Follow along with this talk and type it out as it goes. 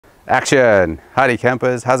Action! Howdy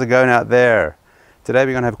campers, how's it going out there? Today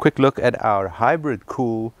we're going to have a quick look at our hybrid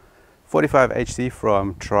cool 45HC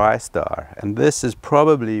from Tristar, and this is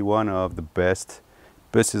probably one of the best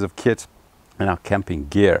pieces of kit in our camping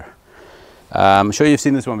gear. I'm sure you've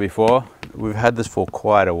seen this one before. We've had this for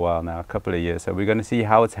quite a while now, a couple of years, so we're going to see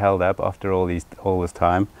how it's held up after all this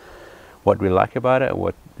time, what we like about it and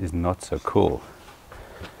what is not so cool.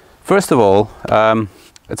 First of all,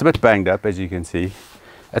 it's a bit banged up, as you can see.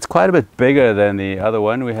 It's quite a bit bigger than the other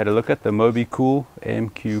one. We had a look at the MobiCool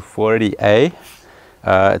MQ40A.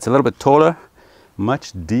 It's a little bit taller,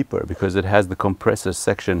 much deeper because it has the compressor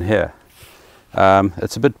section here.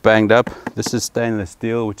 It's a bit banged up. This is stainless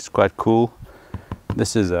steel, which is quite cool.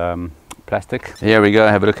 This is plastic. Here we go,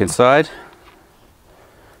 have a look inside.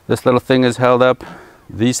 This little thing is held up.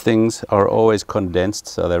 These things are always condensed,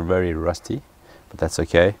 so they're very rusty, but that's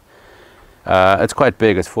okay. It's quite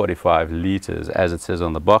big, it's 45 liters as it says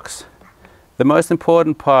on the box. The most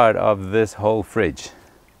important part of this whole fridge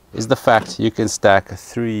is the fact you can stack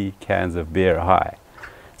 3 cans of beer high.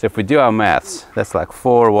 So if we do our maths, that's like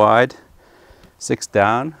 4 wide, 6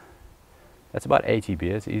 down, that's about 80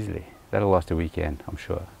 beers easily. That'll last a weekend, I'm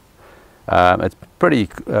sure. It's pretty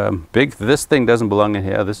big. This thing doesn't belong in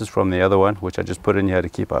here. This is from the other one, which I just put in here to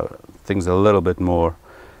keep our things a little bit more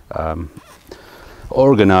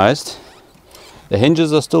organized. The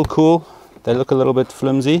hinges are still cool. They look a little bit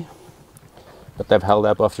flimsy, but they've held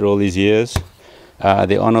up after all these years.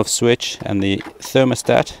 The on-off switch and the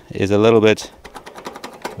thermostat is a little bit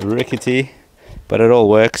rickety, but it all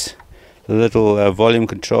works. The little volume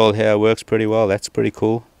control here works pretty well. That's pretty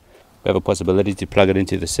cool. We have a possibility to plug it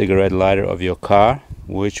into the cigarette lighter of your car,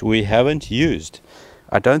 which we haven't used.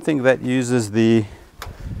 I don't think that uses the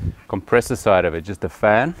compressor side of it, just a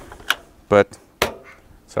fan, but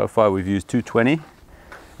so far we've used 220, and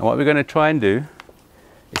what we're going to try and do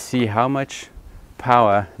is see how much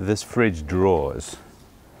power this fridge draws.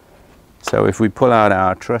 So if we pull out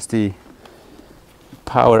our trusty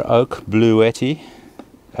Power Oak Bluetti,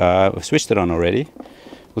 we've switched it on already,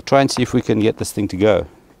 we'll try and see if we can get this thing to go.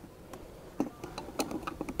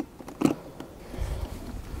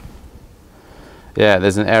 Yeah,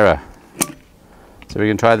 there's an error, so we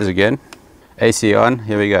can try this again. AC on,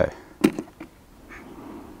 here we go.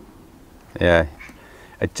 Yeah,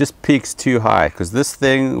 it just peaks too high because this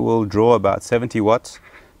thing will draw about 70 watts,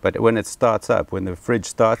 but when it starts up, when the fridge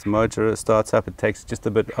starts, motor starts up, it takes just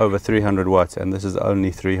a bit over 300 watts, and this is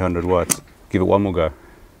only 300 watts. Give it one more go.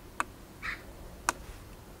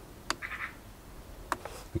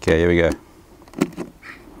 Okay, here we go.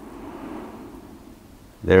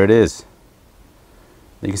 There it is.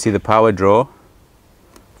 You can see the power draw.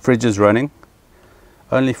 Fridge is running.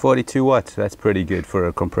 Only 42 watts. That's pretty good for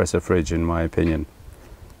a compressor fridge in my opinion.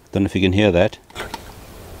 Don't know if you can hear that.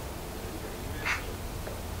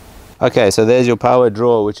 Okay, so there's your power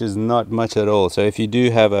draw, which is not much at all. So if you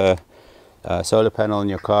do have a solar panel in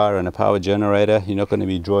your car and a power generator, you're not going to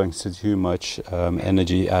be drawing too much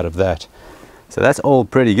energy out of that. So that's all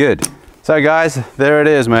pretty good. So guys, there it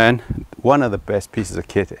is, man. One of the best pieces of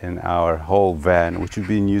kit in our whole van, which we've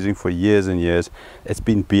been using for years and years. It's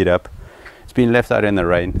been beat up. It's been left out in the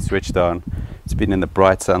rain, switched on. It's been in the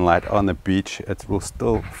bright sunlight on the beach. It will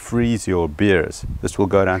still freeze your beers. This will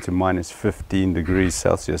go down to minus 15 degrees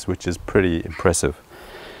Celsius, which is pretty impressive.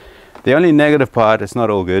 The only negative part, it's not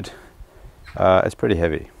all good. It's pretty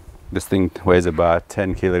heavy. This thing weighs about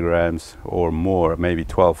 10 kilograms or more, maybe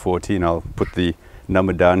 12, 14. I'll put the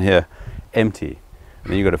number down here, empty.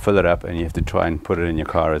 And then you've got to fill it up and you have to try and put it in your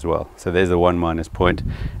car as well. So there's the one minus point.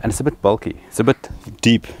 And it's a bit bulky. It's a bit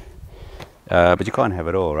deep. But you can't have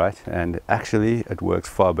it all, right? And actually it works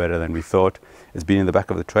far better than we thought. It's been in the back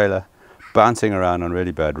of the trailer, bouncing around on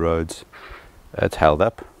really bad roads. It's held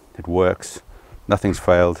up, it works, nothing's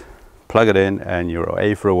failed. Plug it in and you're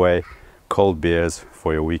A for away, cold beers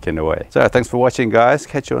for your weekend away. So thanks for watching guys,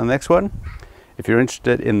 catch you on the next one. If you're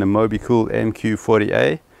interested in the MobiCool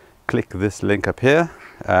MQ40A, click this link up here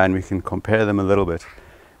and we can compare them a little bit.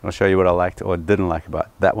 I'll show you what I liked or didn't like about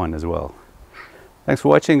that one as well. Thanks for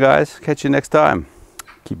watching guys, catch you next time.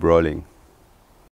 Keep rolling.